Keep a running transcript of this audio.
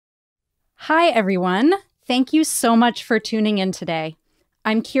Hi, everyone. Thank you so much for tuning in today.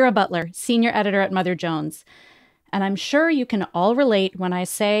 I'm Kiera Butler, Senior Editor at Mother Jones, and I'm sure you can all relate when I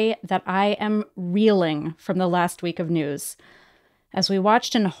say that I am reeling from the last week of news. As we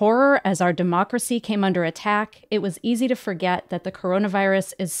watched in horror as our democracy came under attack, it was easy to forget that the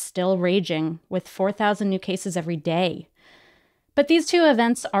coronavirus is still raging with 4,000 new cases every day. But these two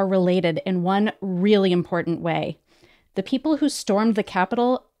events are related in one really important way. The people who stormed the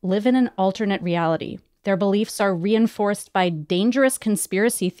Capitol live in an alternate reality. Their beliefs are reinforced by dangerous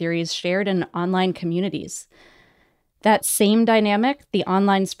conspiracy theories shared in online communities. That same dynamic, the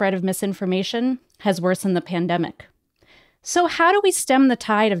online spread of misinformation, has worsened the pandemic. So how do we stem the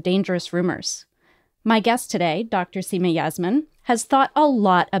tide of dangerous rumors? My guest today, Dr. Seema Yasmin, has thought a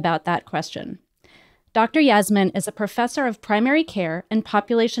lot about that question. Dr. Yasmin is a professor of primary care and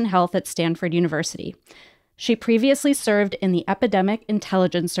population health at Stanford University. She previously served in the Epidemic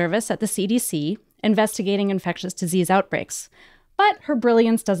Intelligence Service at the CDC, investigating infectious disease outbreaks. But her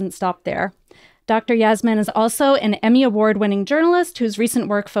brilliance doesn't stop there. Dr. Yasmin is also an Emmy Award-winning journalist whose recent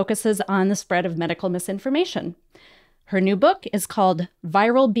work focuses on the spread of medical misinformation. Her new book is called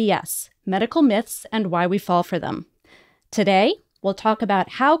Viral BS: Medical Myths and Why We Fall for Them. Today, we'll talk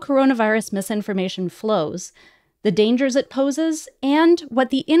about how coronavirus misinformation flows, the dangers it poses, and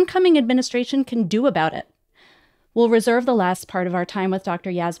what the incoming administration can do about it. We'll reserve the last part of our time with Dr.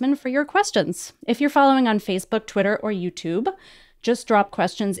 Yasmin for your questions. If you're following on Facebook, Twitter, or YouTube, just drop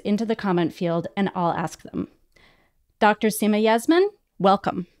questions into the comment field and I'll ask them. Dr. Seema Yasmin,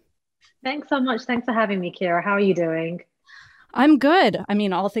 welcome. Thanks so much. Thanks for having me, Kiera. How are you doing? I'm good. I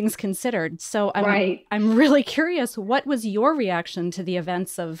mean, all things considered. So Right. I'm really curious, what was your reaction to the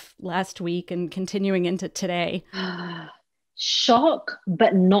events of last week and continuing into today? Shock,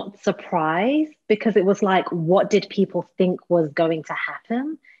 but not surprise, because it was like, what did people think was going to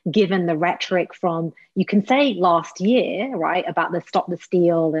happen, given the rhetoric from, you can say last year, right, about the stop the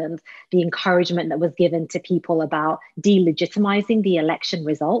steal and the encouragement that was given to people about delegitimizing the election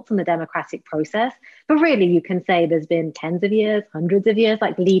results and the democratic process. But really, you can say there's been tens of years, hundreds of years,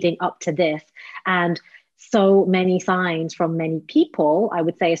 like leading up to this. And so many signs from many people, I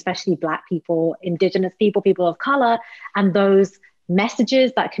would say, especially Black people, Indigenous people, people of color, and those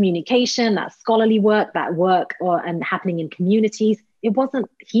messages, that communication, that scholarly work, and happening in communities, it wasn't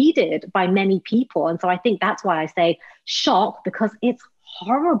heeded by many people. And so I think that's why I say shock, because it's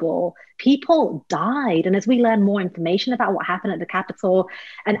horrible. People died. And as we learn more information about what happened at the Capitol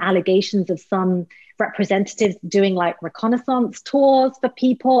and allegations of some representatives doing like reconnaissance tours for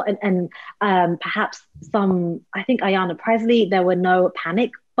people and perhaps some, I think Ayanna Presley, there were no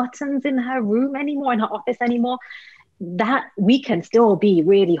panic buttons in her room anymore, in her office anymore. That we can still be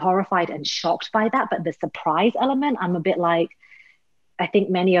really horrified and shocked by that. But the surprise element, I'm a bit like, I think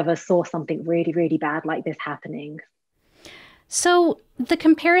many of us saw something really, really bad like this happening. So the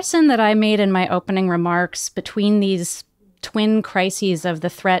comparison that I made in my opening remarks between these twin crises of the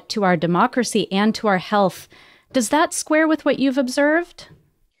threat to our democracy and to our health, does that square with what you've observed?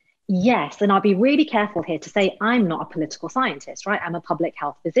 Yes, and I'll be really careful here to say I'm not a political scientist, right? I'm a public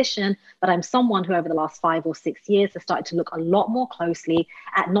health physician, but I'm someone who over the last 5 or 6 years has started to look a lot more closely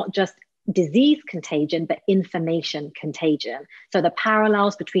at not just disease contagion, but information contagion. So the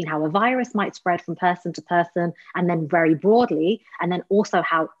parallels between how a virus might spread from person to person, and then very broadly, and then also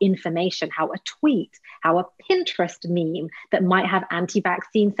how information, how a tweet, how a Pinterest meme that might have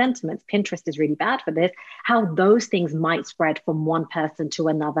anti-vaccine sentiments, Pinterest is really bad for this, how those things might spread from one person to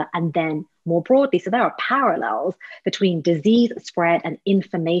another, and then more broadly. So there are parallels between disease spread and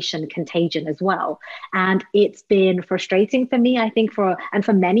information contagion as well. And it's been frustrating for me, I think, for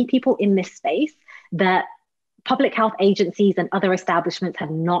many people in this space, that public health agencies and other establishments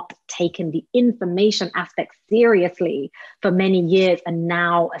have not taken the information aspect seriously for many years, and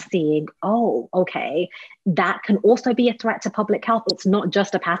now are seeing, oh, okay, that can also be a threat to public health. It's not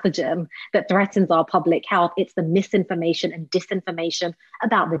just a pathogen that threatens our public health. It's the misinformation and disinformation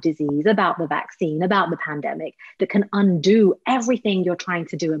about the disease, about the vaccine, about the pandemic that can undo everything you're trying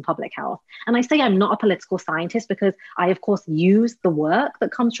to do in public health. And I say I'm not a political scientist because I, of course, use the work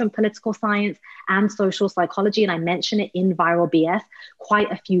that comes from political science and social psychology, and I mention it in Viral BS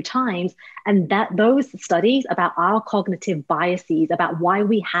quite a few times. And that those studies about our cognitive biases, about why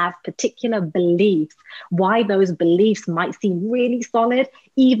we have particular beliefs, why those beliefs might seem really solid,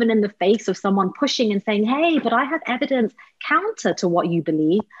 even in the face of someone pushing and saying, hey, but I have evidence counter to what you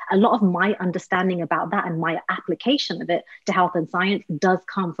believe. A lot of my understanding about that and my application of it to health and science does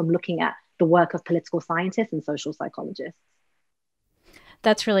come from looking at the work of political scientists and social psychologists.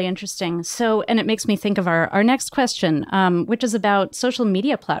 That's really interesting. So, and it makes me think of our next question, which is about social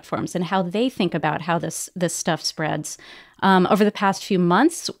media platforms and how they think about how this stuff spreads. Over the past few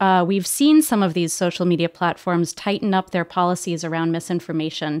months, we've seen some of these social media platforms tighten up their policies around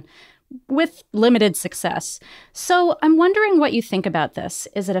misinformation with limited success. So I'm wondering what you think about this.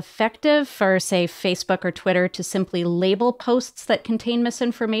 Is it effective for, say, Facebook or Twitter to simply label posts that contain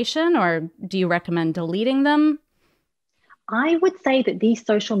misinformation, or do you recommend deleting them? I would say that these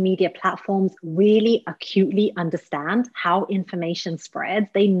social media platforms really acutely understand how information spreads.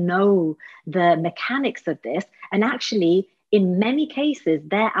 They know the mechanics of this. And actually, in many cases,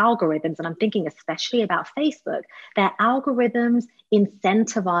 their algorithms, and I'm thinking especially about Facebook, their algorithms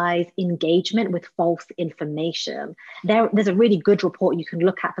incentivize engagement with false information. There's a really good report you can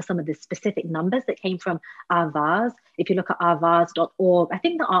look at for some of the specific numbers that came from Avaz. If you look at avaz.org, I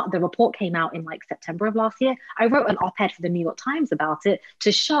think the report came out in like September of last year. I wrote an op-ed for the New York Times about it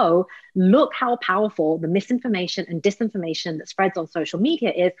to show, look how powerful the misinformation and disinformation that spreads on social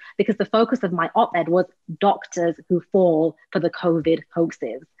media is, because the focus of my op-ed was doctors who fall for the COVID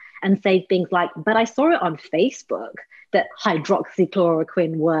hoaxes and say things like, but I saw it on Facebook that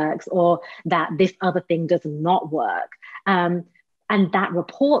hydroxychloroquine works, or that this other thing does not work. And that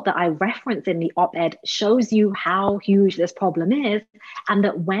report that I reference in the op-ed shows you how huge this problem is, and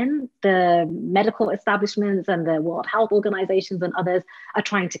that when the medical establishments and the World Health Organizations and others are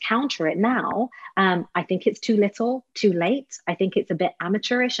trying to counter it now, I think it's too little, too late. I think it's a bit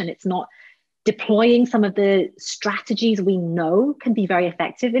amateurish, and it's not deploying some of the strategies we know can be very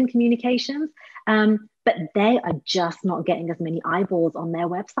effective in communications. But they are just not getting as many eyeballs on their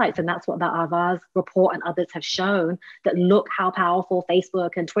websites. And that's what the Avaz report and others have shown, that look how powerful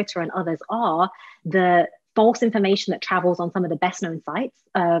Facebook and Twitter and others are. The false information that travels on some of the best known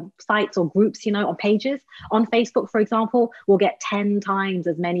sites or groups, on pages on Facebook, for example, will get 10 times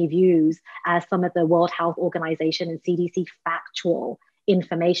as many views as some of the World Health Organization and CDC factual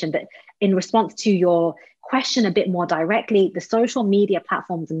information. But in response to your question a bit more directly, the social media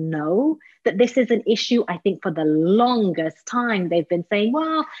platforms know that this is an issue. I think for the longest time, they've been saying,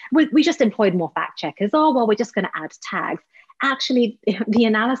 well, we just employed more fact checkers. Oh, well, we're just going to add tags. Actually, the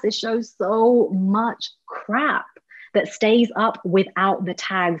analysis shows so much crap that stays up without the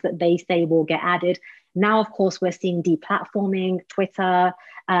tags that they say will get added. Now, of course, we're seeing deplatforming, Twitter,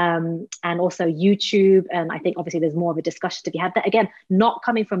 and also YouTube. And I think obviously there's more of a discussion to be had there. Again, not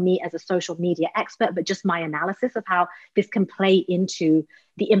coming from me as a social media expert, but just my analysis of how this can play into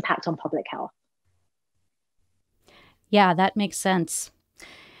the impact on public health. Yeah, that makes sense.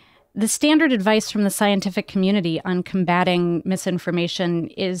 The standard advice from the scientific community on combating misinformation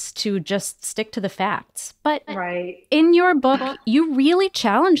is to just stick to the facts. But right. In your book, you really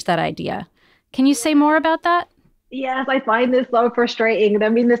challenge that idea. Can you say more about that? Yes, I find this so frustrating. I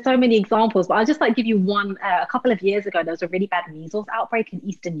mean, there's so many examples, but I'll just give you one. A couple of years ago, there was a really bad measles outbreak in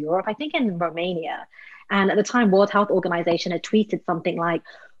Eastern Europe, I think in Romania. And at the time, World Health Organization had tweeted something like,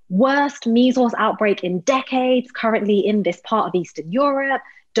 worst measles outbreak in decades, currently in this part of Eastern Europe.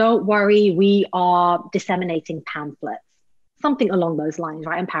 Don't worry, we are disseminating pamphlets. Something along those lines,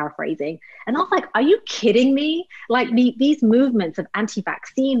 right? I'm paraphrasing. And I was like, are you kidding me? These movements of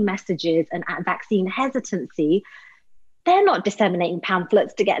anti-vaccine messages and vaccine hesitancy, they're not disseminating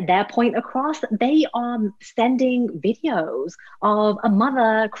pamphlets to get their point across. They are sending videos of a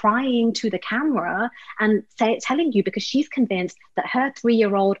mother crying to the camera and telling you because she's convinced that her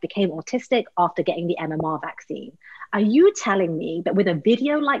 3-year-old became autistic after getting the MMR vaccine. Are you telling me that with a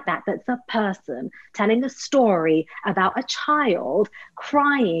video like that, that's a person telling a story about a child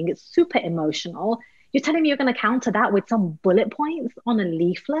crying, it's super emotional, you're telling me you're going to counter that with some bullet points on a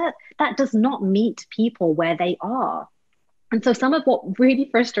leaflet? That does not meet people where they are. And so some of what really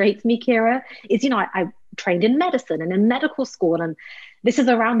frustrates me, Kiera, is, I trained in medicine and in medical school, and this is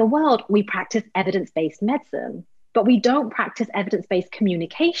around the world. We practice evidence-based medicine, but we don't practice evidence-based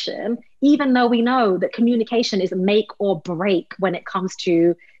communication, even though we know that communication is make or break when it comes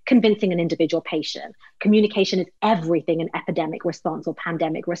to convincing an individual patient. Communication is everything in epidemic response or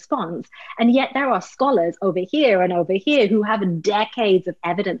pandemic response. And yet there are scholars over here and over here who have decades of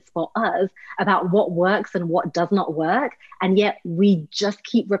evidence for us about what works and what does not work. And yet we just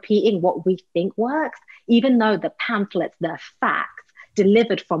keep repeating what we think works, even though the pamphlets, the facts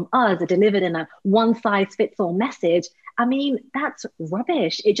delivered from us are delivered in a one-size-fits-all message. I mean, that's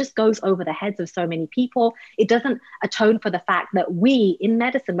rubbish. It just goes over the heads of so many people. It doesn't atone for the fact that we in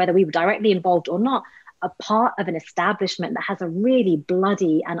medicine, whether we were directly involved or not, are part of an establishment that has a really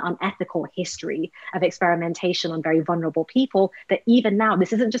bloody and unethical history of experimentation on very vulnerable people, that even now,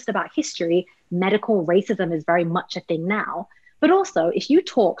 this isn't just about history. Medical racism is very much a thing now. But also, if you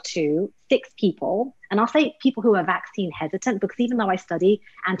talk to 6 people, and I'll say people who are vaccine hesitant, because even though I study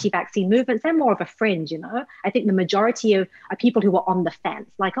anti-vaccine movements, they're more of a fringe, you know? I think the majority of are people who are on the fence,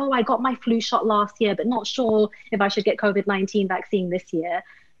 like, oh, I got my flu shot last year, but not sure if I should get COVID-19 vaccine this year.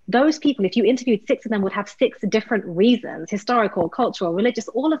 Those people, if you interviewed 6 of them, would have 6 different reasons, historical, cultural, religious,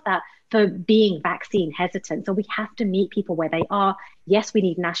 all of that, for being vaccine hesitant. So we have to meet people where they are. Yes, we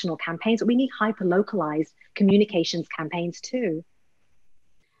need national campaigns, but we need hyper-localized communications campaigns too.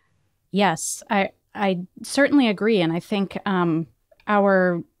 Yes, I certainly agree. And I think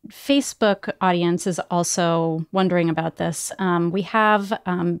our Facebook audience is also wondering about this. We have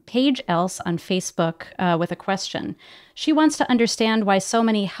Paige Else on Facebook with a question. She wants to understand why so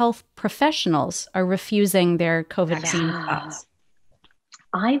many health professionals are refusing their COVID vaccine shots.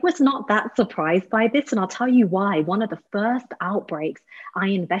 I was not that surprised by this, and I'll tell you why. One of the first outbreaks I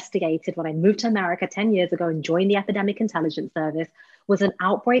investigated when I moved to America 10 years ago and joined the Epidemic Intelligence Service was an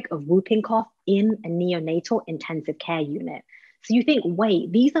outbreak of whooping cough in a neonatal intensive care unit. So you think,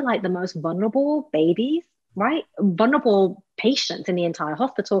 wait, these are like the most vulnerable babies, right? Vulnerable patients in the entire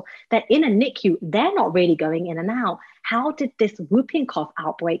hospital. They're in a NICU. They're not really going in and out. How did this whooping cough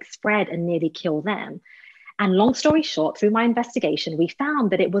outbreak spread and nearly kill them? And long story short, through my investigation, we found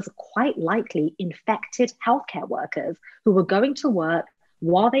that it was quite likely infected healthcare workers who were going to work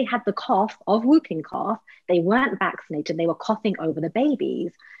while they had the cough of whooping cough. They weren't vaccinated. They were coughing over the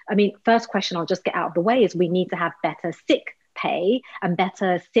babies. I mean, first question I'll just get out of the way is we need to have better sick pay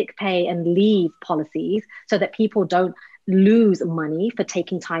and leave policies so that people don't lose money for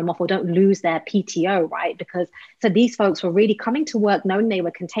taking time off or don't lose their PTO, right? Because so these folks were really coming to work knowing they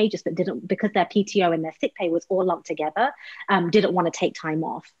were contagious, but didn't, because their PTO and their sick pay was all lumped together, didn't want to take time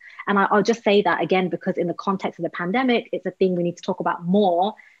off. And I'll just say that again, because in the context of the pandemic, it's a thing we need to talk about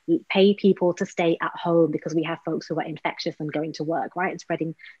more. Pay people to stay at home because we have folks who are infectious and going to work, right? And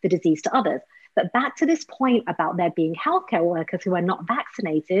spreading the disease to others. But back to this point about there being healthcare workers who are not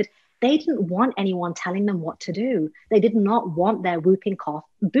vaccinated, they didn't want anyone telling them what to do. They did not want their whooping cough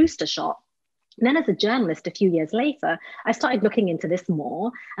booster shot. And then as a journalist, a few years later, I started looking into this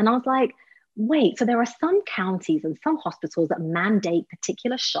more. And I was like, wait, so there are some counties and some hospitals that mandate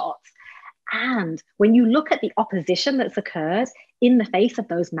particular shots. And when you look at the opposition that's occurred in the face of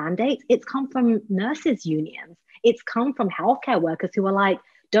those mandates, it's come from nurses' unions. It's come from healthcare workers who are like,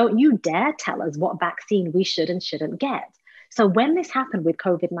 don't you dare tell us what vaccine we should and shouldn't get. So when this happened with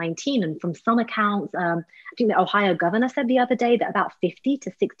COVID-19, and from some accounts, I think the Ohio governor said the other day that about 50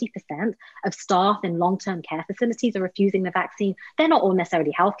 to 60% of staff in long-term care facilities are refusing the vaccine. They're not all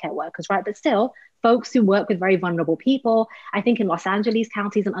necessarily healthcare workers, right? But still, folks who work with very vulnerable people. I think in Los Angeles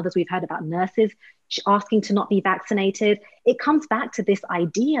counties and others, we've heard about nurses asking to not be vaccinated. It comes back to this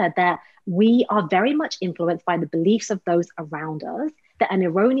idea that we are very much influenced by the beliefs of those around us, that an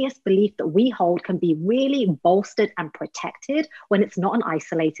erroneous belief that we hold can be really bolstered and protected when it's not an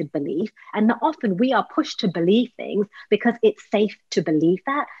isolated belief. And that often we are pushed to believe things because it's safe to believe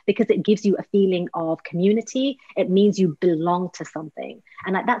that, because it gives you a feeling of community. It means you belong to something.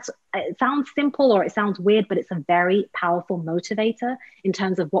 And it sounds simple or it sounds weird, but it's a very powerful motivator in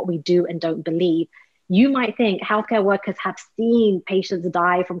terms of what we do and don't believe. You might think healthcare workers have seen patients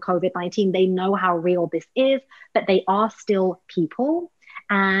die from COVID-19. They know how real this is, but they are still people.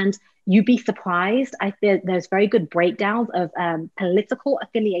 And you'd be surprised. There's very good breakdowns of political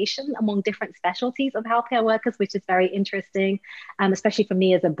affiliation among different specialties of healthcare workers, which is very interesting, especially for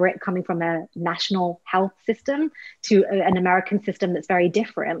me as a Brit coming from a national health system to an American system that's very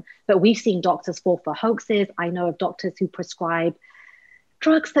different. But we've seen doctors fall for hoaxes. I know of doctors who prescribe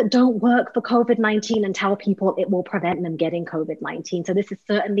drugs that don't work for COVID-19 and tell people it will prevent them getting COVID-19. So this is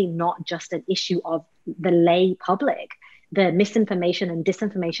certainly not just an issue of the lay public. The misinformation and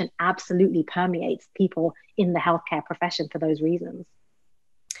disinformation absolutely permeates people in the healthcare profession for those reasons.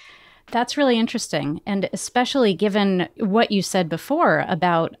 That's really interesting. And especially given what you said before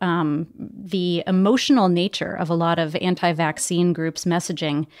about the emotional nature of a lot of anti-vaccine groups'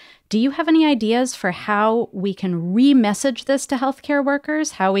 messaging, do you have any ideas for how we can re-message this to healthcare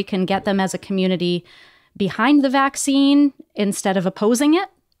workers, how we can get them as a community behind the vaccine instead of opposing it?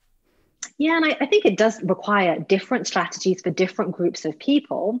 Yeah, and I think it does require different strategies for different groups of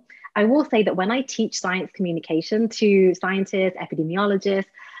people. I will say that when I teach science communication to scientists, epidemiologists,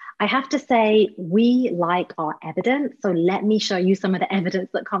 I have to say we like our evidence. So let me show you some of the evidence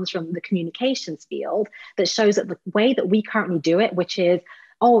that comes from the communications field that shows that the way that we currently do it, which is,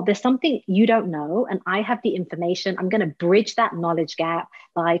 oh, there's something you don't know, and I have the information. I'm going to bridge that knowledge gap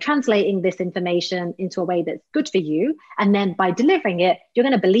by translating this information into a way that's good for you. And then by delivering it, you're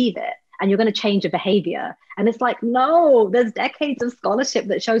going to believe it. and you're going to change your behavior. And it's like, no, there's decades of scholarship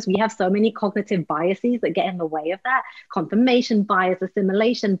that shows we have so many cognitive biases that get in the way of that. Confirmation bias,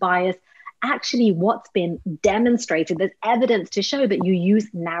 assimilation bias. Actually, what's been demonstrated, there's evidence to show that you use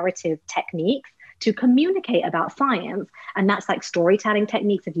narrative techniques to communicate about science. And that's like storytelling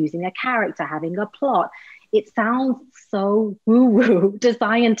techniques of using a character, having a plot. It sounds so woo-woo to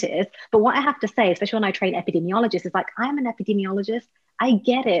scientists. But what I have to say, especially when I train epidemiologists, is like, I'm an epidemiologist. I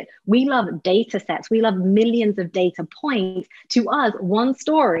get it. We love data sets. We love millions of data points. To us, one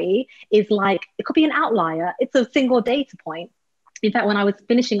story is like, it could be an outlier. It's a single data point. In fact, when I was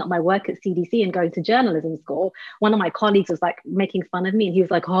finishing up my work at CDC and going to journalism school, one of my colleagues was like making fun of me. And he was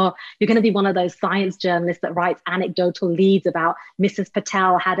like, oh, you're going to be one of those science journalists that writes anecdotal leads about Mrs.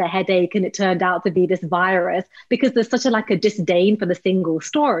 Patel had a headache and it turned out to be this virus, because there's such a disdain for the single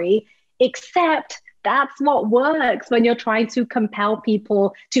story, except that's what works when you're trying to compel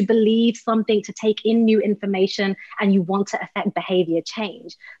people to believe something, to take in new information, and you want to affect behavior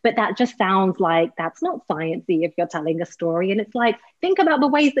change. But that just sounds like that's not sciencey if you're telling a story. And it's like, think about the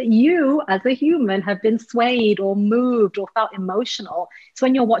ways that you as a human have been swayed or moved or felt emotional. It's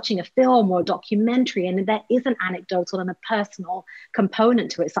when you're watching a film or a documentary and there is an anecdotal and a personal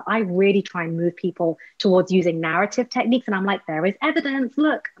component to it. So I really try and move people towards using narrative techniques. And I'm like, there is evidence.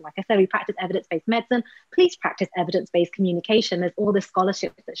 Look, like I said, we practice evidence-based medicine. Please practice evidence-based communication. There's all this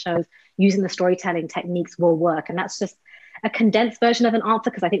scholarship that shows using the storytelling techniques will work. And that's just a condensed version of an answer,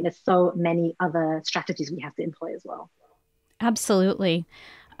 because I think there's so many other strategies we have to employ as well. Absolutely.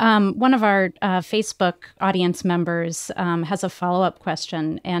 One of our Facebook audience members has a follow-up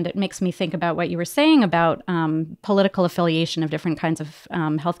question, and it makes me think about what you were saying about political affiliation of different kinds of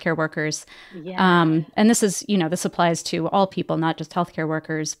healthcare workers. Yeah. And this is, this applies to all people, not just healthcare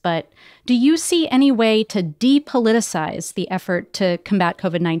workers. But do you see any way to depoliticize the effort to combat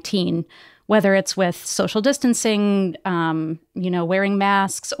COVID-19, whether it's with social distancing, wearing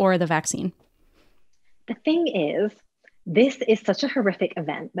masks, or the vaccine? The thing is, this is such a horrific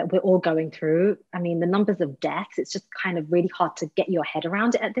event that we're all going through. I mean, the numbers of deaths, it's just kind of really hard to get your head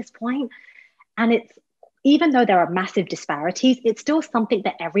around it at this point. And it's, even though there are massive disparities, it's still something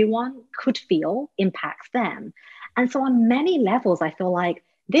that everyone could feel impacts them. And so on many levels, I feel like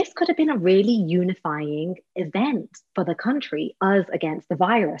this could have been a really unifying event for the country, us against the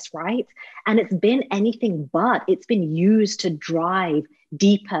virus, right? And it's been anything but. It's been used to drive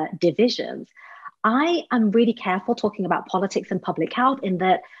deeper divisions. I am really careful talking about politics and public health, in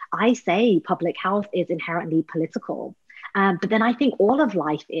that I say public health is inherently political. But then I think all of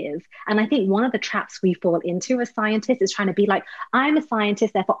life is. And I think one of the traps we fall into as scientists is trying to be like, I'm a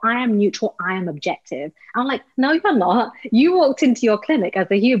scientist, therefore I am neutral, I am objective. I'm like, no, you're not. You walked into your clinic as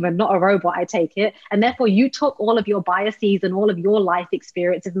a human, not a robot, I take it. And therefore you took all of your biases and all of your life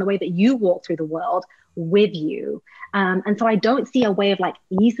experiences and the way that you walk through the world with you. And so I don't see a way of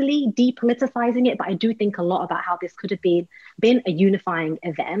easily depoliticizing it, but I do think a lot about how this could have been a unifying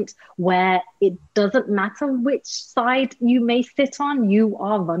event where it doesn't matter which side you may sit on, you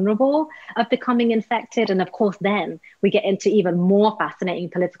are vulnerable of becoming infected. And of course, then we get into even more fascinating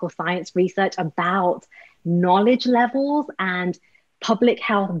political science research about knowledge levels and public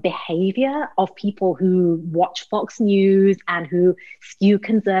health behavior of people who watch Fox News and who skew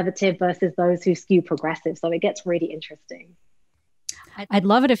conservative versus those who skew progressive. So it gets really interesting. I'd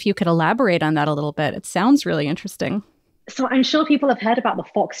love it if you could elaborate on that a little bit. It sounds really interesting. So I'm sure people have heard about the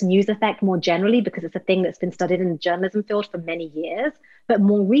Fox News effect more generally, because it's a thing that's been studied in the journalism field for many years. But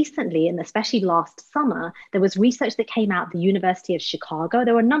more recently, and especially last summer, there was research that came out at the University of Chicago.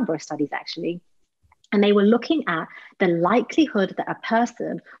 There were a number of studies, actually. And they were looking at the likelihood that a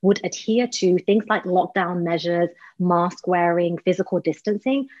person would adhere to things like lockdown measures, mask wearing, physical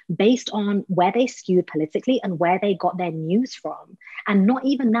distancing, based on where they skewed politically and where they got their news from. And not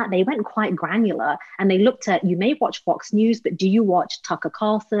even that, they went quite granular. And they looked at, you may watch Fox News, but do you watch Tucker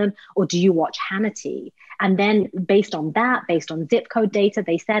Carlson or do you watch Hannity? And then based on that, based on zip code data,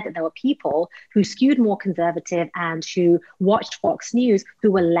 they said that there were people who skewed more conservative and who watched Fox News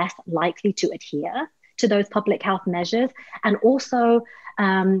who were less likely to adhere to those public health measures. And also,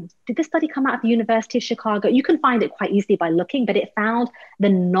 did this study come out of the University of Chicago? You can find it quite easily by looking, but it found the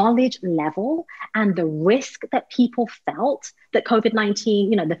knowledge level and the risk that people felt that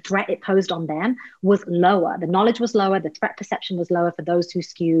COVID-19, the threat it posed on them was lower. The knowledge was lower, the threat perception was lower for those who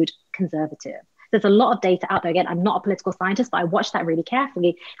skewed conservative. There's a lot of data out there. Again, I'm not a political scientist, but I watch that really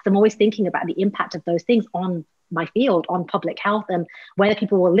carefully because I'm always thinking about the impact of those things on my field, on public health, and whether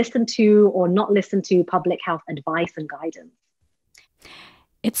people will listen to or not listen to public health advice and guidance.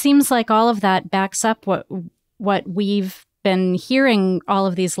 It seems like all of that backs up what we've been hearing all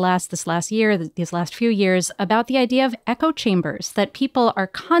of this last year, these last few years, about the idea of echo chambers, that people are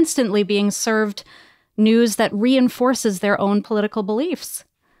constantly being served news that reinforces their own political beliefs.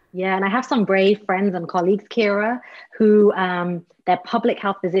 Yeah, and I have some brave friends and colleagues, Kiera, who they're public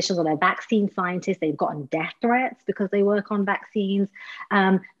health physicians or they're vaccine scientists. They've gotten death threats because they work on vaccines,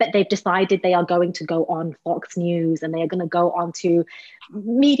 but they've decided they are going to go on Fox News and they are going to go onto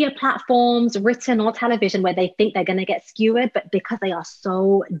media platforms, written or television, where they think they're going to get skewered. But because they are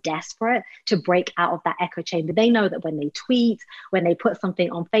so desperate to break out of that echo chamber, they know that when they tweet, when they put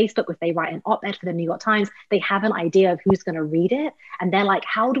something on Facebook, if they write an op-ed for the New York Times, they have an idea of who's going to read it. And they're like,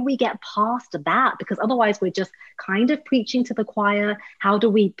 how do we get past that? Because otherwise we're just kind of preaching to the choir. How do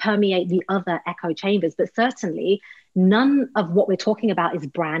we permeate the other echo chambers? But certainly none of what we're talking about is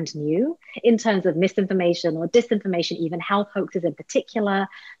brand new in terms of misinformation or disinformation, even health hoaxes in particular.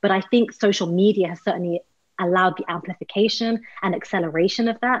 But I think social media has certainly allowed the amplification and acceleration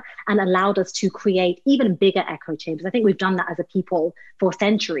of that and allowed us to create even bigger echo chambers. I think we've done that as a people for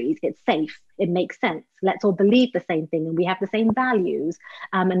centuries. It's safe. It makes sense. Let's all believe the same thing and we have the same values.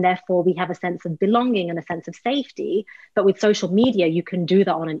 And therefore we have a sense of belonging and a sense of safety. But with social media, you can do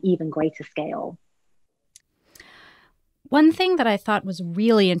that on an even greater scale. One thing that I thought was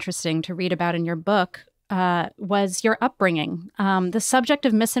really interesting to read about in your book was your upbringing. The subject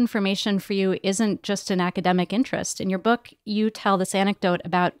of misinformation for you isn't just an academic interest. In your book, you tell this anecdote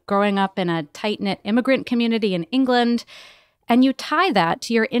about growing up in a tight-knit immigrant community in England, and you tie that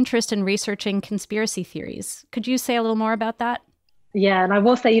to your interest in researching conspiracy theories. Could you say a little more about that? Yeah, and I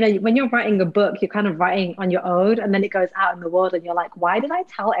will say, you know, when you're writing a book, you're kind of writing on your own, and then it goes out in the world, and you're like, why did I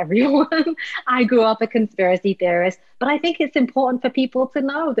tell everyone I grew up a conspiracy theorist? But I think it's important for people to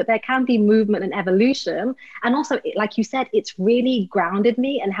know that there can be movement and evolution. And also, like you said, it's really grounded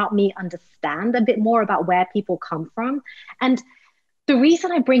me and helped me understand a bit more about where people come from. And the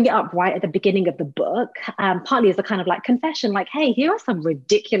reason I bring it up right at the beginning of the book, partly as a kind of like confession, like, hey, here are some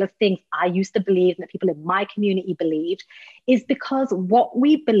ridiculous things I used to believe and that people in my community believed, is because what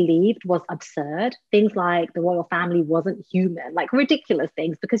we believed was absurd. Things like the royal family wasn't human, like ridiculous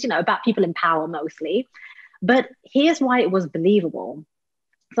things, because, you know, about people in power mostly. But here's why it was believable.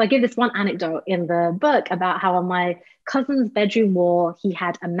 So I give this one anecdote in the book about how on my cousin's bedroom wall, he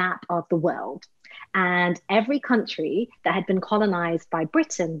had a map of the world. And every country that had been colonized by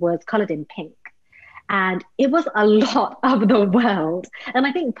Britain was colored in pink. And it was a lot of the world. And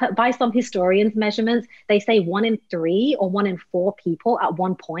I think by some historians' measurements, they say 1 in 3 or 1 in 4 people at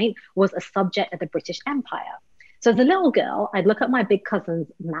one point was a subject of the British Empire. So as a little girl, I'd look at my big cousin's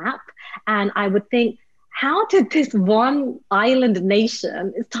map and I would think, how did this one island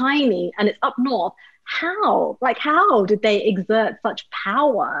nation, it's tiny and it's up north, how did they exert such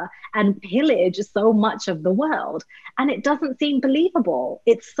power and pillage so much of the world? And it doesn't seem believable.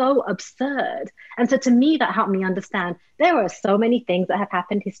 It's so absurd. And so to me, that helped me understand there are so many things that have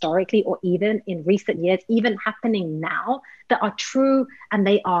happened historically or even in recent years, even happening now, that are true and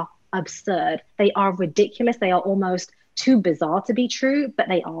they are absurd. They are ridiculous. They are almost too bizarre to be true, but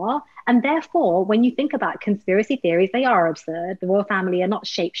they are. And therefore, when you think about conspiracy theories, they are absurd. The royal family are not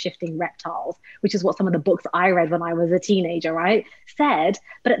shape-shifting reptiles, which is what some of the books I read when I was a teenager, right, said.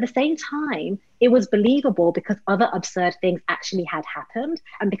 But at the same time, it was believable because other absurd things actually had happened,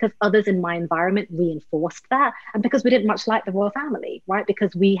 and because others in my environment reinforced that, and because we didn't much like the royal family, right?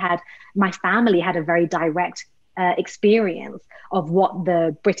 Because my family had a very direct experience of what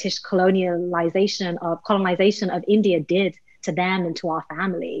the British colonization of India did to them and to our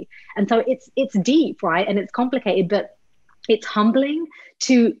family. And so it's deep, right? And it's complicated, but it's humbling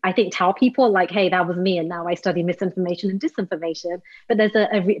to, I think, tell people like, hey, that was me, and now I study misinformation and disinformation. But there's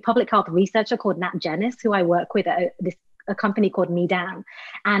a public health researcher called Nat Jennis, who I work with at a company called Medan.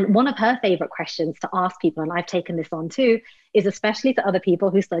 And one of her favorite questions to ask people, and I've taken this on too, is especially to other people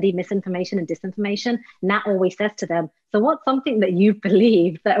who study misinformation and disinformation, Nat always says to them, so what's something that you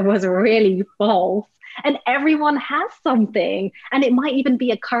believed that was really false? And everyone has something. And it might even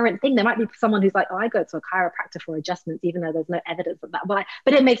be a current thing. There might be someone who's like, oh, I go to a chiropractor for adjustments, even though there's no evidence of that. But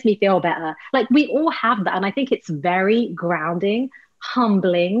it makes me feel better. Like we all have that. And I think it's very grounding,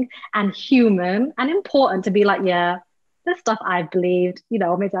 humbling, and human and important to be like, yeah, this stuff I've believed, you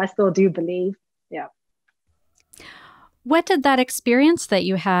know, maybe I still do believe. Yeah. What did that experience that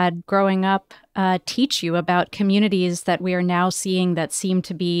you had growing up teach you about communities that we are now seeing that seem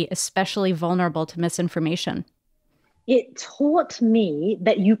to be especially vulnerable to misinformation? It taught me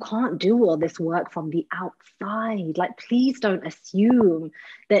that you can't do all this work from the outside. Like, please don't assume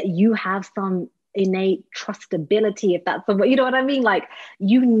that you have some innate trustability, if that's the way, you know what I mean? Like,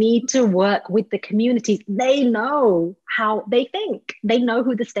 you need to work with the communities. They know how they think. They know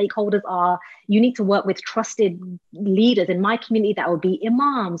who the stakeholders are. You need to work with trusted leaders. In my community, that would be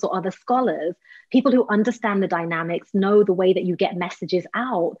imams or other scholars, people who understand the dynamics, know the way that you get messages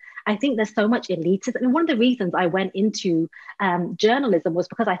out. I think there's so much elitism. I mean, one of the reasons I went into journalism was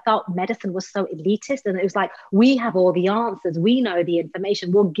because I felt medicine was so elitist, and it was like, we have all the answers, we know the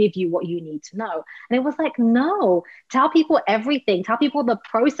information, we'll give you what you need to know. And it was like, no, tell people everything, tell people the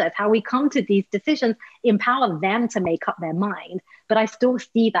process, how we come to these decisions, empower them to make up their mind. But I still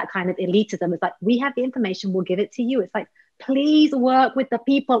see that kind of elitism. It's like, we have the information, we'll give it to you. It's like, please work with the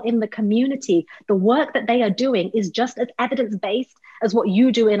people in the community. The work that they are doing is just as evidence-based as what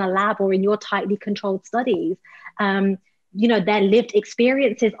you do in a lab or in your tightly controlled studies. Their lived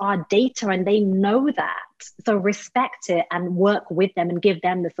experiences are data, and they know that. So respect it and work with them and give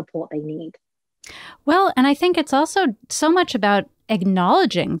them the support they need. Well, and I think it's also so much about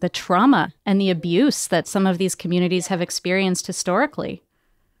acknowledging the trauma and the abuse that some of these communities have experienced historically.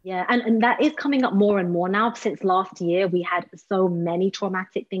 Yeah, and that is coming up more and more now. Since last year, we had so many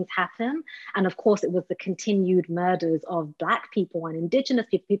traumatic things happen. And of course, it was the continued murders of Black people and Indigenous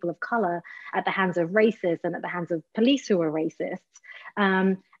people, people of color, at the hands of racists and at the hands of police who were racists.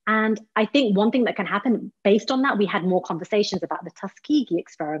 And I think one thing that can happen based on that, we had more conversations about the Tuskegee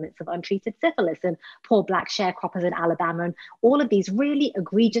experiments of untreated syphilis and poor Black sharecroppers in Alabama, and all of these really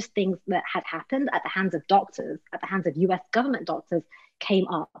egregious things that had happened at the hands of doctors, at the hands of US government doctors, came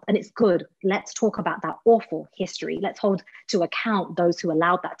up. And it's good. Let's talk about that awful history. Let's hold to account those who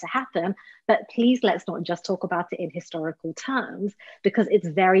allowed that to happen. But please, let's not just talk about it in historical terms, because it's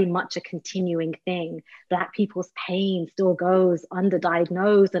very much a continuing thing. Black people's pain still goes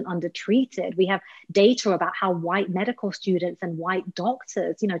underdiagnosed and undertreated. We have data about how white medical students and white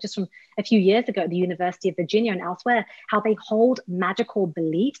doctors, just from a few years ago at the University of Virginia and elsewhere, how they hold magical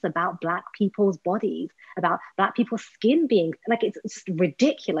beliefs about Black people's bodies, about Black people's skin being like, it's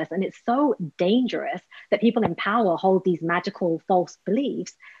ridiculous. And it's so dangerous that people in power hold these magical false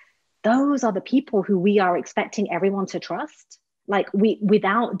beliefs. Those are the people who we are expecting everyone to trust. Like,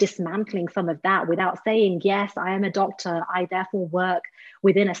 without dismantling some of that, without saying, yes, I am a doctor, I therefore work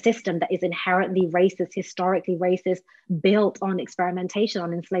within a system that is inherently racist, historically racist, built on experimentation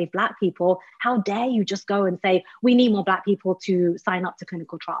on enslaved Black people, how dare you just go and say, we need more Black people to sign up to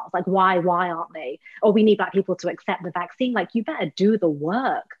clinical trials? Like, why aren't they? Or we need Black people to accept the vaccine. Like, you better do the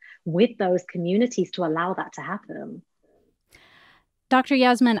work with those communities to allow that to happen. Dr.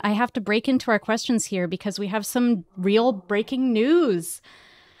 Yasmin, I have to break into our questions here because we have some real breaking news.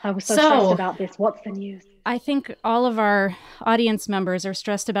 I was so stressed about this. What's the news? I think all of our audience members are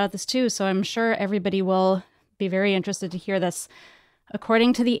stressed about this too, so I'm sure everybody will be very interested to hear this.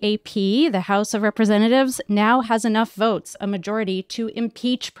 According to the AP, the House of Representatives now has enough votes, a majority, to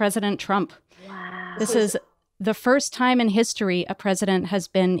impeach President Trump. Wow. This is the first time in history a president has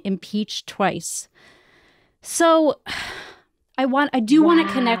been impeached twice. So I do want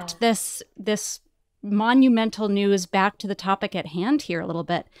to connect this monumental news back to the topic at hand here a little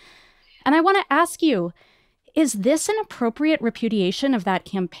bit. And I want to ask you, is this an appropriate repudiation of that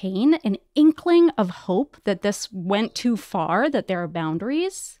campaign, an inkling of hope that this went too far, that there are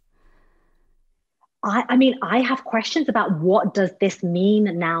boundaries? I mean, I have questions about what does this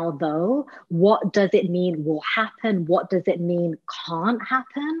mean now, though? What does it mean will happen? What does it mean can't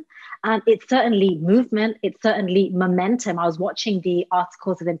happen? It's certainly movement. It's certainly momentum. I was watching the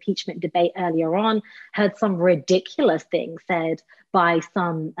articles of impeachment debate earlier on, heard some ridiculous things said by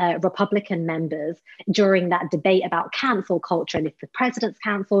some Republican members during that debate about cancel culture. And if the president's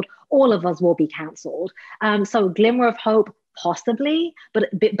canceled, all of us will be canceled. So glimmer of hope, possibly, but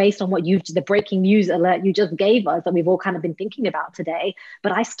based on what the breaking news alert you just gave us that we've all kind of been thinking about today.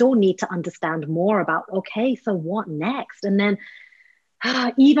 But I still need to understand more about, okay, so what next? And then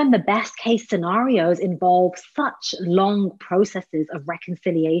even the best case scenarios involve such long processes of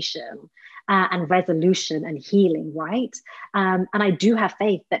reconciliation and resolution and healing, right? And I do have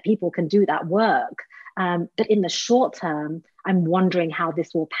faith that people can do that work. But in the short term, I'm wondering how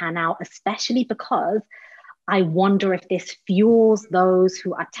this will pan out, especially because I wonder if this fuels those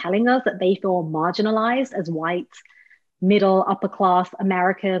who are telling us that they feel marginalized as white, middle, upper class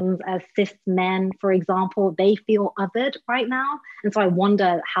Americans, as cis men, for example. They feel othered right now. And so I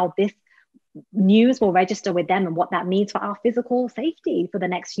wonder how this news will register with them and what that means for our physical safety for the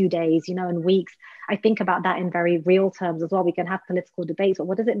next few days, and weeks. I think about that in very real terms as well. We can have political debates, but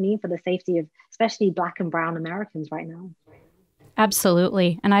what does it mean for the safety of especially Black and brown Americans right now?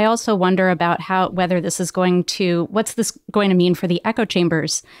 Absolutely. And I also wonder about whether this is what's this going to mean for the echo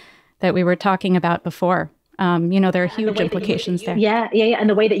chambers that we were talking about before? There are And the huge way that implications there. yeah, and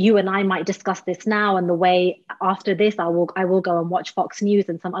the way that you and I might discuss this now, and the way after this, I will go and watch Fox News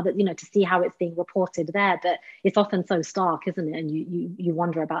and some other, to see how it's being reported there. But it's often so stark, isn't it? And you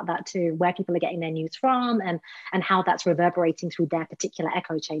wonder about that too, where people are getting their news from, and how that's reverberating through their particular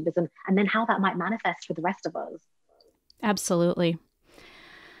echo chambers, and then how that might manifest for the rest of us. Absolutely.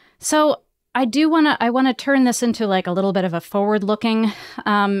 So I want to turn this into like a little bit of a forward-looking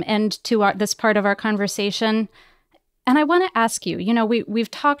end to this part of our conversation. And I want to ask you,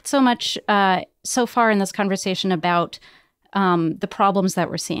 we've talked so much so far in this conversation about the problems that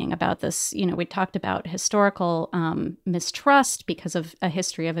we're seeing about this. We talked about historical mistrust because of a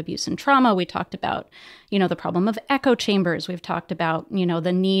history of abuse and trauma. We talked about, the problem of echo chambers. We've talked about,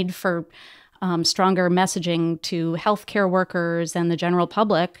 the need for stronger messaging to healthcare workers and the general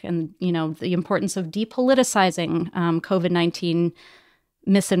public, and the importance of depoliticizing COVID-19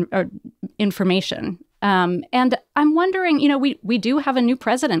 misinformation. And I'm wondering, we do have a new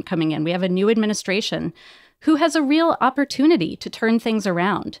president coming in. We have a new administration who has a real opportunity to turn things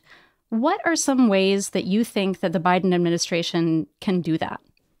around. What are some ways that you think that the Biden administration can do that?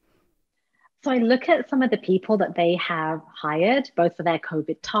 So I look at some of the people that they have hired, both for their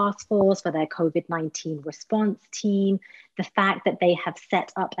COVID task force, for their COVID-19 response team, the fact that they have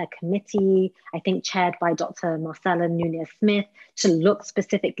set up a committee, I think chaired by Dr. Marcella Nunez-Smith, to look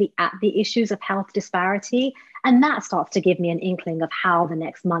specifically at the issues of health disparity. And that starts to give me an inkling of how the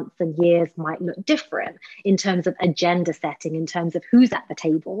next months and years might look different in terms of agenda setting, in terms of who's at the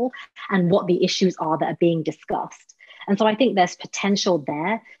table and what the issues are that are being discussed. And so I think there's potential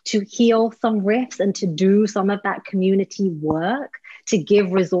there to heal some rifts and to do some of that community work, to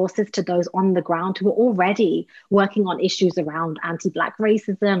give resources to those on the ground who are already working on issues around anti-Black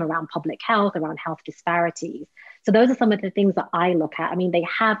racism, around public health, around health disparities. So those are some of the things that I look at. I mean, they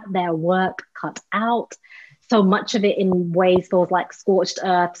have their work cut out. So much of it in ways feels like scorched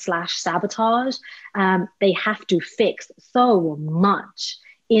earth / sabotage. They have to fix so much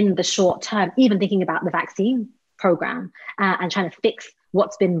in the short term, even thinking about the vaccine program and trying to fix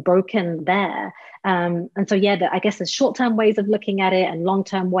what's been broken there. And so, I guess there's short-term ways of looking at it and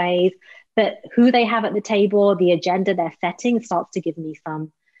long-term ways, but who they have at the table, the agenda they're setting starts to give me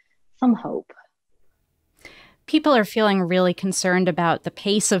some hope. People are feeling really concerned about the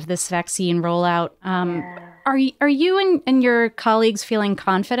pace of this vaccine rollout. Are you and your colleagues feeling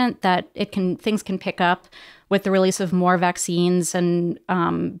confident that things can pick up with the release of more vaccines and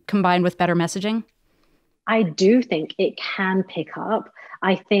combined with better messaging? I do think it can pick up.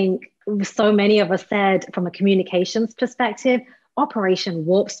 I think so many of us said from a communications perspective, Operation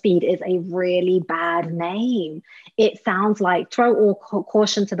Warp Speed is a really bad name. It sounds like throw all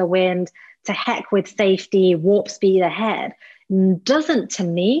caution to the wind, to heck with safety, warp speed ahead. Doesn't, to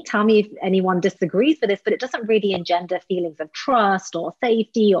me, tell me if anyone disagrees with this, but it doesn't really engender feelings of trust or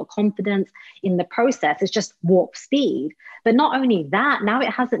safety or confidence in the process. It's just warp speed. But not only that, now it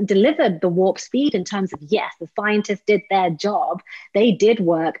hasn't delivered the warp speed in terms of, yes, the scientists did their job. They did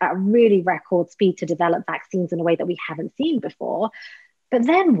work at really record speed to develop vaccines in a way that we haven't seen before. But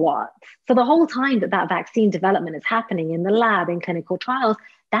then what? So the whole time that vaccine development is happening in the lab, in clinical trials,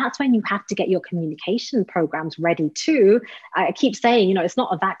 that's when you have to get your communication programs ready too. I keep saying, it's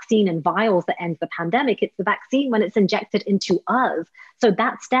not a vaccine in vials that ends the pandemic. It's the vaccine when it's injected into us. So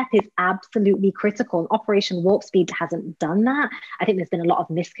that step is absolutely critical. And Operation Warp Speed hasn't done that. I think there's been a lot of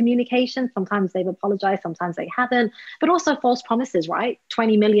miscommunication. Sometimes they've apologized, sometimes they haven't, but also false promises, right?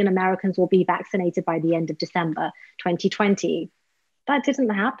 20 million Americans will be vaccinated by the end of December 2020. That didn't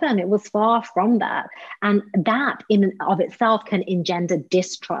happen. It was far from that. And that in and of itself can engender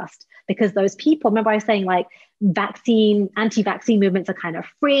distrust, because those people, remember I was saying like anti-vaccine movements are kind of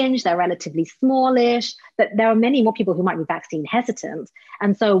fringe, they're relatively smallish, but there are many more people who might be vaccine hesitant.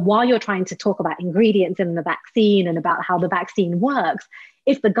 And so while you're trying to talk about ingredients in the vaccine and about how the vaccine works,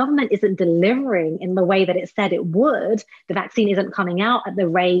 if the government isn't delivering in the way that it said it would, the vaccine isn't coming out at the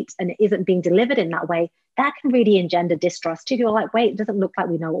rate and it isn't being delivered in that way, that can really engender distrust too. You're like, wait, it doesn't look like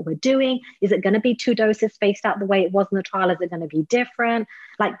we know what we're doing. Is it going to be 2 doses spaced out the way it was in the trial? Is it going to be different?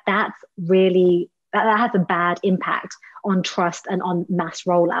 Like that has a bad impact on trust and on mass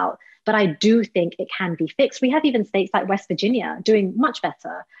rollout. But I do think it can be fixed. We have even states like West Virginia doing much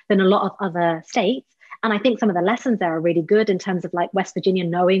better than a lot of other states. And I think some of the lessons there are really good in terms of like West Virginia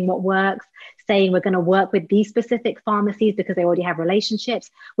knowing what works, saying we're going to work with these specific pharmacies because they already have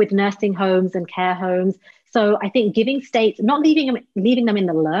relationships with nursing homes and care homes, So I think giving states, not leaving them in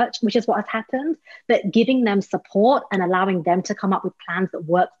the lurch, which is what has happened, but giving them support and allowing them to come up with plans that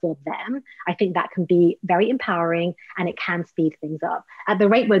work for them, I think that can be very empowering and it can speed things up. At the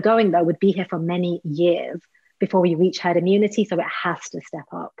rate we're going, though, we'd be here for many years before we reach herd immunity. So it has to step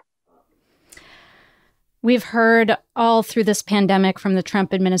up. We've heard all through this pandemic from the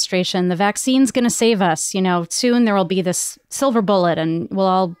Trump administration, the vaccine's going to save us. You know, soon there will be this silver bullet and we'll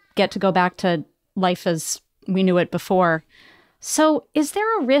all get to go back to life as we knew it before. So is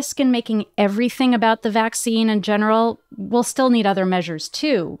there a risk in making everything about the vaccine in general? We'll still need other measures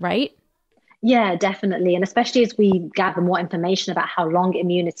too, right? Yeah, definitely. And especially as we gather more information about how long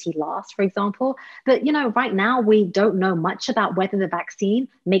immunity lasts, for example. But, you know, right now we don't know much about whether the vaccine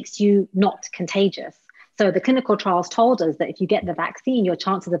makes you not contagious. So the clinical trials told us that if you get the vaccine, your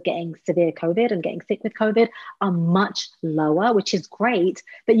chances of getting severe COVID and getting sick with COVID are much lower, which is great.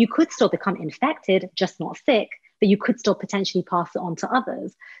 But you could still become infected, just not sick, but you could still potentially pass it on to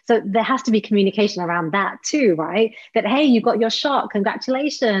others. So there has to be communication around that too, right? That, hey, you got your shot,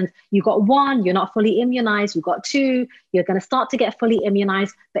 congratulations. You got one, you're not fully immunized. You got two, you're going to start to get fully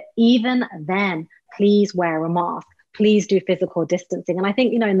immunized. But even then, please wear a mask. Please do physical distancing. And I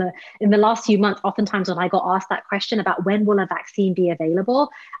think, you know, in the last few months, oftentimes when I got asked that question about when will a vaccine be available,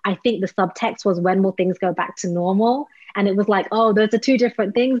 I think the subtext was, when will things go back to normal? And it was like, oh, those are two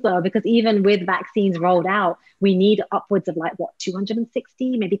different things though, because even with vaccines rolled out, we need upwards of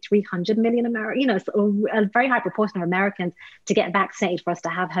 260, maybe 300 million Americans, you know, so a very high proportion of Americans to get vaccinated for us to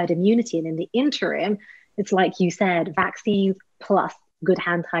have herd immunity. And in the interim, it's like you said, vaccines plus good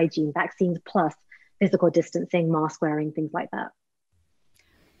hand hygiene, vaccines plus physical distancing, mask wearing, things like that.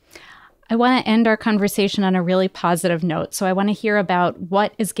 I want to end our conversation on a really positive note. So I want to hear about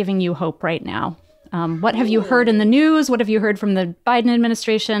what is giving you hope right now. What have you heard in the news? What have you heard from the Biden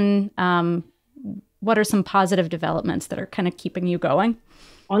administration? What are some positive developments that are kind of keeping you going?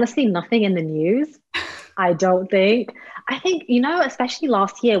 Honestly, nothing in the news. I don't think. I think, you know, especially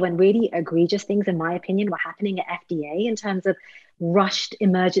last year when really egregious things, in my opinion, were happening at FDA in terms of rushed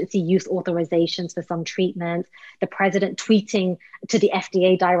emergency use authorizations for some treatments, the president tweeting to the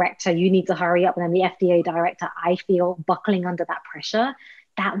FDA director, you need to hurry up. And then the FDA director, I feel, buckling under that pressure.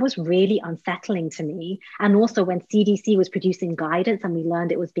 That was really unsettling to me. And also when CDC was producing guidance and we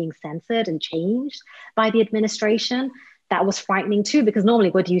learned it was being censored and changed by the administration, that was frightening too, because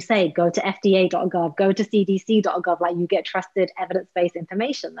normally what do you say? Go to fda.gov, go to cdc.gov, like you get trusted evidence-based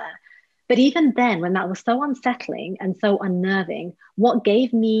information there. But even then, when that was so unsettling and so unnerving, what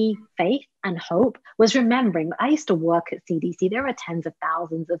gave me faith and hope was remembering that I used to work at CDC. There are tens of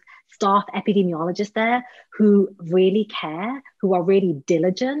thousands of staff epidemiologists there who really care, who are really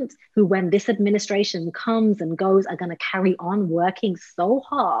diligent, who when this administration comes and goes are going to carry on working so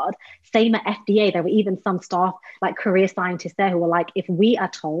hard. Same at FDA, there were even some staff like career scientists there who were like, if we are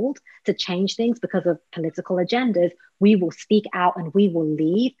told to change things because of political agendas, we will speak out and we will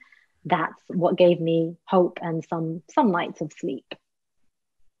lead. That's what gave me hope and some nights of sleep.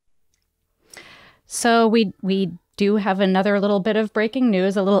 So we do have another little bit of breaking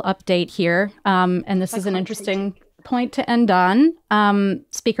news, a little update here. And this is an interesting point to end on.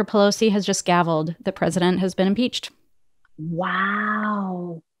 Speaker Pelosi has just gavelled. The president has been impeached.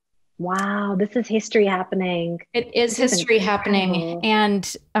 Wow. Wow, this is history happening. It is history happening.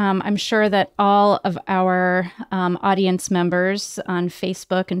 And I'm sure that all of our audience members on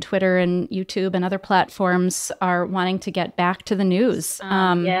Facebook and Twitter and YouTube and other platforms are wanting to get back to the news.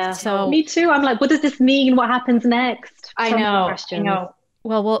 Yeah, so me too. I'm like, what does this mean? What happens next? I know.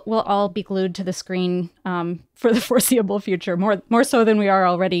 Well, we'll all be glued to the screen for the foreseeable future, more so than we are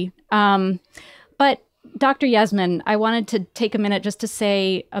already. But Dr. Yasmin, I wanted to take a minute just to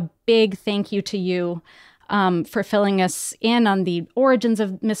say a big thank you to you for filling us in on the origins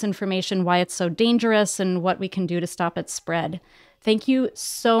of misinformation, why it's so dangerous, and what we can do to stop its spread. Thank you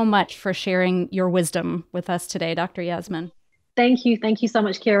so much for sharing your wisdom with us today, Dr. Yasmin. Thank you. Thank you so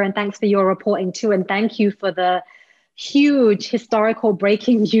much, Kiera, and thanks for your reporting too. And thank you for the huge historical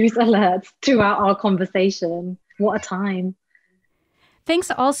breaking news alerts throughout our conversation. What a time.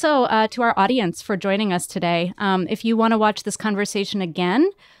 Thanks also to our audience for joining us today. If you want to watch this conversation again,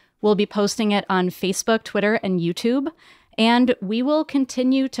 we'll be posting it on Facebook, Twitter, and YouTube. And we will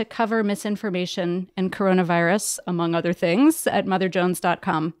continue to cover misinformation and coronavirus, among other things, at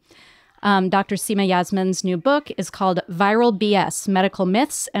motherjones.com. Dr. Seema Yasmin's new book is called Viral BS, Medical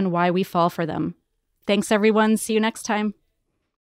Myths and Why We Fall for Them. Thanks, everyone. See you next time.